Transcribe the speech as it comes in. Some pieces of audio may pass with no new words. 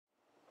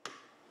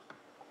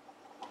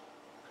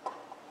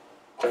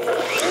Hey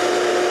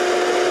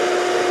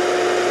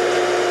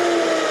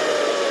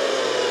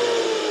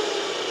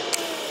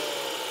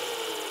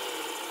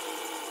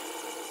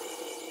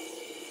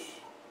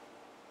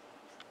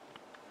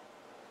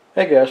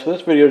guys, so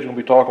this video is going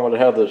to be talking about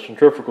how the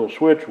centrifugal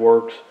switch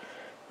works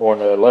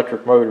on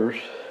electric motors.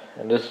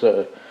 And this,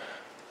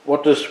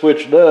 what this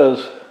switch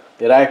does,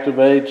 it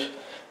activates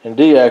and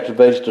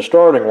deactivates the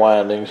starting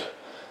windings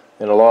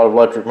in a lot of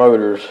electric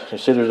motors. You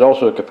see there's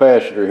also a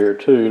capacitor here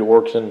too that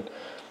works in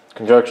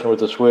conjunction with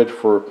the switch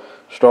for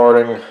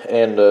starting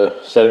and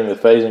setting the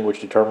phasing, which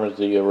determines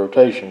the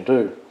rotation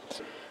too.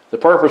 The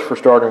purpose for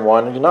starting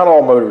windings, not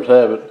all motors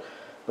have it,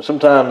 but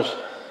sometimes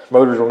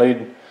motors will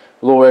need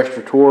a little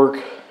extra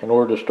torque in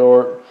order to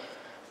start.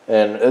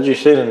 And as you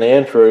seen in the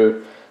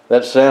intro,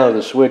 that sound of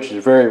the switch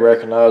is very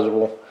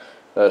recognizable,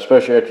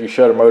 especially after you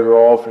shut a motor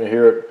off and you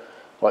hear it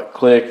like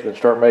click and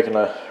start making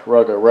a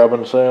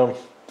rubbing sound.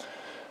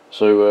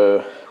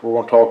 So we're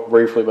going to talk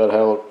briefly about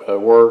how it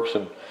works,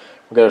 and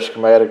we've got a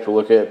schematic to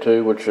look at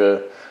too, which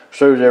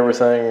shows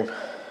everything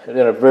in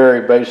a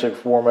very basic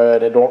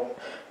format. It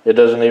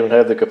doesn't even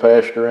have the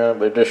capacitor in it,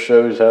 but it just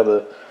shows how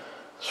the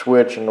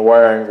switch and the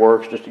wiring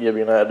works, just to give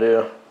you an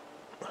idea.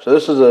 So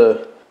this is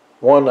a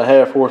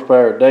 1.5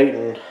 horsepower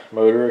Dayton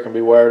motor. It can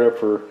be wired up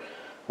for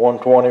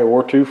 120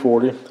 or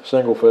 240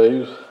 single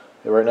phase.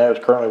 Right now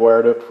it's currently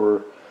wired up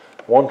for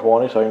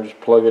 120, so I can just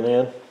plug it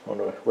in on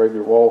a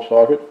regular wall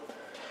socket.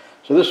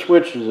 So this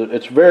switch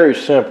it's very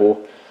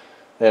simple,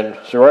 and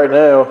so right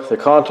now the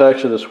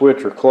contacts of the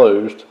switch are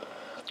closed,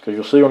 because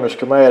you'll see on the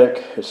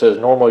schematic it says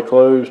normally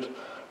closed.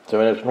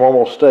 So in its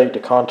normal state the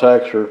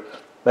contacts are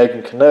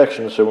making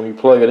connections, so when you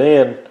plug it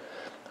in,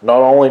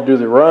 not only do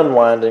the run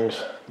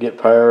windings get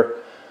power,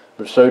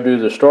 but so do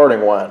the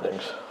starting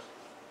windings.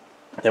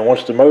 And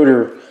once the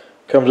motor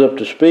comes up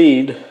to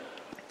speed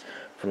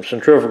from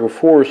centrifugal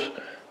force,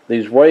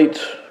 these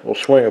weights will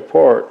swing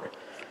apart,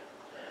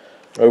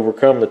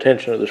 overcome the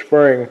tension of the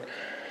spring,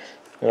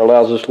 and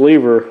allows this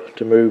lever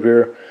to move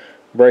here,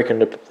 breaking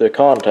the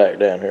contact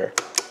down here.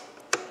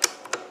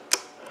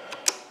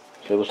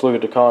 So let's look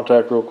at the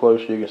contact real close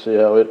so you can see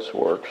how it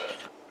works.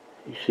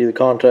 You see the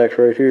contacts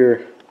right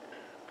here.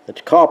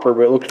 It's copper,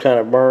 but it looks kind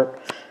of burnt.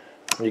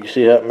 You can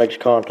see how it makes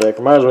contact.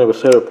 Reminds me of a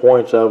set of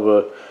points out of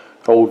an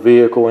old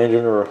vehicle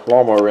engine or a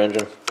lawnmower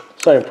engine.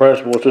 Same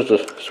principle, it's just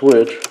a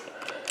switch.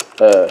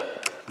 But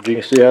you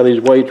can see how these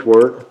weights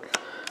work.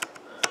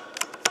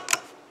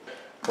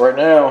 Right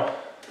now,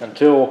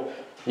 until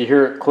you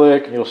hear it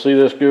click, and you'll see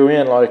this go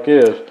in like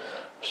this.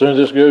 As soon as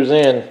this goes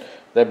in,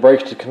 that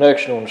breaks the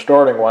connection on the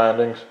starting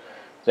windings.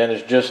 Then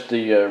it's just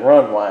the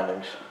run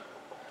windings.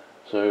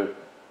 So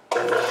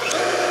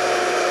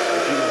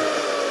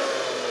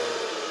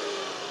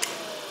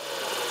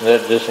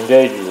that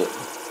disengages it.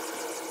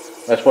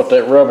 That's what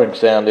that rubbing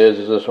sound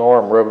is this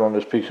arm rubbing on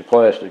this piece of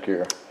plastic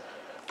here.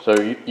 So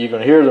you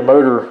can hear the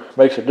motor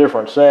makes a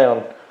different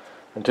sound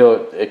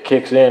until it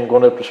kicks in,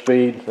 going up to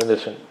speed, then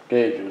this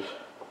engages.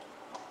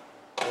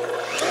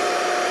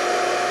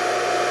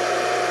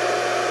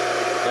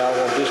 Now I'm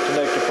going to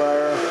disconnect the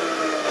power.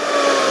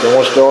 Then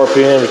once the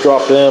RPMs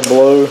drop down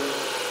below,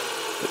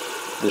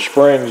 the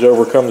springs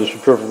overcome the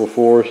centrifugal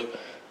force,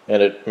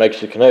 and it makes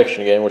the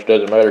connection again, which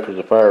doesn't matter because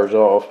the power is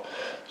off.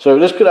 So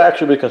this could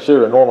actually be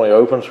considered a normally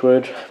open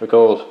switch,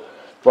 because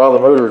while the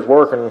motor is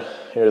working,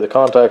 the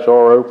contacts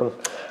are open.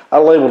 I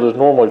labeled it as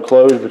normally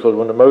closed because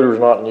when the motor is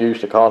not in use,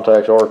 the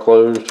contacts are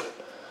closed.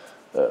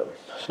 So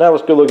now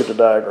let's go look at the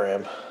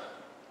diagram.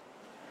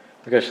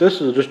 Okay, so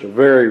this is just a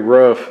very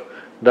rough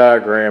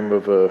diagram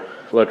of an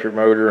electric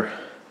motor.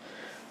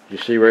 You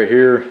see right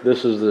here,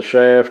 this is the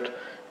shaft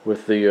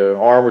with the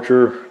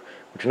armature,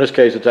 which in this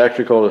case it's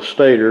actually called a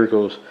stator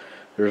because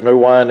there's no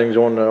windings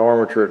on the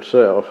armature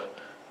itself,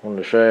 on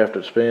the shaft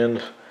that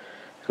spins,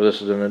 because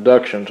this is an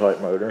induction type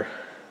motor.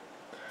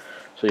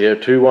 So you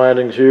have two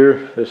windings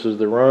here. This is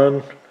the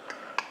run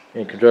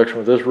in conjunction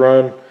with this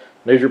run.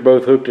 These are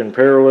both hooked in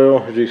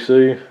parallel, as you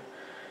see.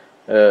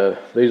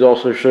 These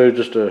also show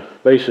just a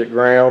basic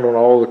ground on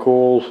all the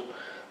coils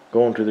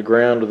going to the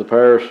ground of the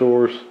power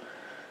source.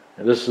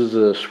 And this is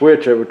a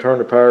switch that would turn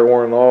the power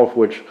on and off,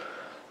 which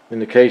in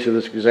the case of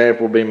this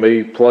example would be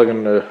me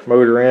plugging the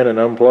motor in and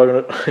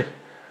unplugging it.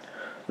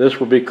 This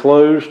would be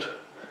closed,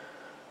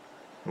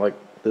 like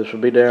this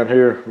would be down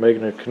here,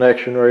 making a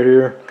connection right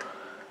here.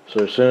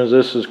 So as soon as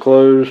this is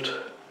closed,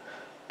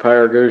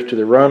 power goes to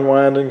the run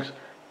windings,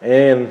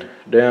 and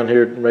down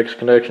here it makes a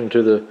connection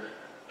to the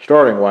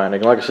starting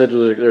winding. Like I said,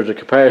 there's a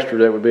capacitor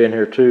that would be in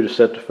here too to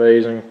set the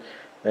phasing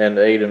and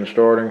aid in the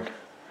starting.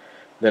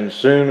 Then as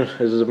soon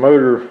as the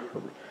motor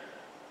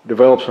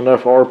develops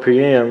enough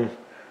RPM,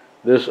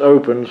 this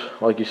opens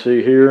like you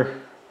see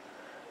here,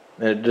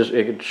 and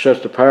it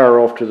shuts the power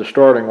off to the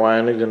starting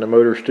windings, and the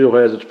motor still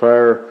has its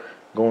power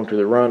going to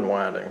the run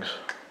windings.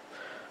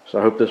 So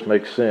I hope this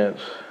makes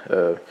sense.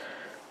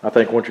 I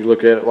think once you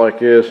look at it like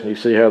this and you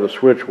see how the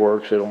switch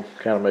works, it'll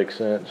kind of make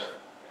sense.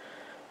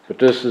 But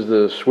this is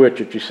the switch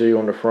that you see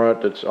on the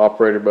front that's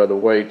operated by the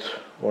weights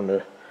on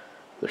the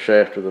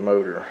shaft of the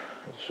motor.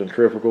 It's a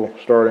centrifugal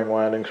starting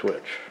winding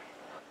switch.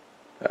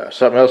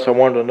 Something else I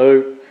wanted to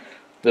note,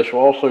 this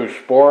will also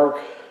spark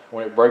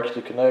when it breaks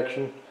the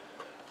connection.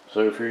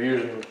 So if you're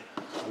using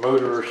a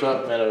motor or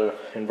something in an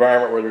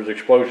environment where there's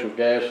explosive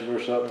gases or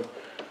something,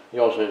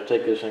 you also have to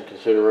take this in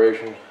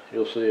consideration.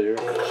 You'll see it here.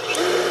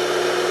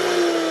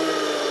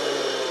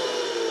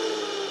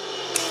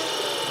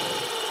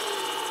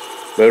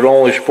 But it'll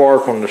only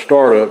spark on the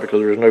startup because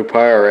there's no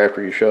power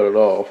after you shut it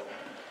off.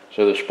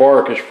 So the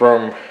spark is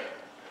from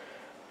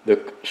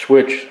the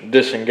switch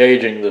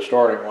disengaging the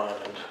starting windings.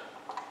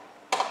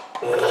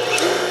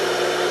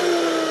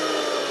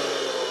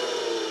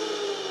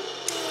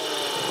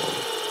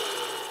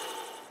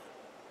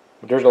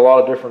 There's a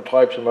lot of different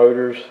types of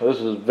motors. This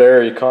is a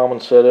very common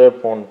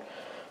setup on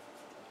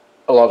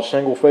a lot of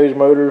single phase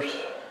motors.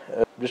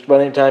 Just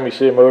about any time you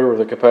see a motor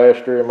with a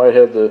capacitor, it might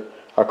have the,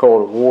 I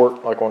call it a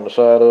wart, like on the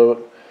side of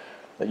it.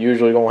 It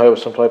usually gonna have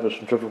some type of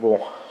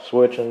centrifugal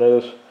switch in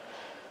this.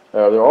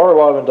 There are a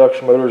lot of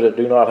induction motors that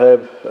do not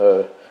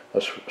have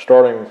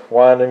starting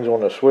windings on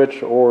the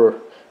switch or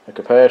a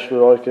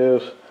capacitor like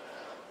this,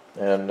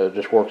 and it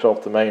just works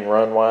off the main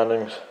run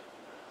windings.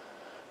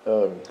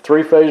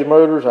 Three-phase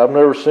motors, I've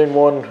never seen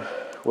one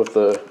with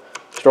the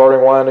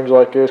starting windings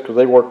like this because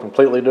they work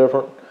completely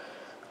different.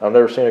 I've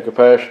never seen a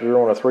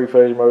capacitor on a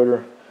three-phase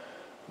motor,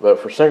 but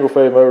for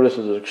single-phase motor, this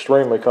is an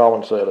extremely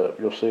common setup.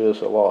 You'll see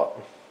this a lot.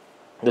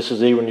 This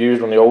is even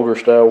used on the older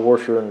style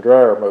washer and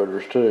dryer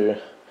motors too.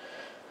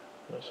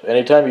 So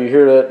anytime you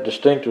hear that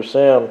distinctive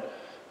sound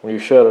when you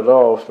shut it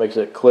off, makes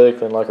that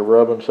click and like a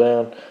rubbing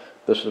sound,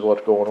 this is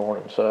what's going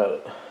on inside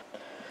it.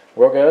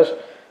 Well guys,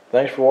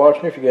 thanks for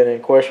watching. If you got any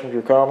questions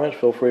or comments,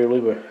 feel free to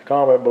leave a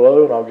comment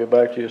below and I'll get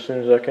back to you as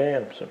soon as I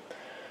can. So,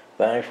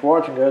 thanks for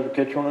watching guys. We'll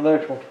catch you on the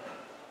next one.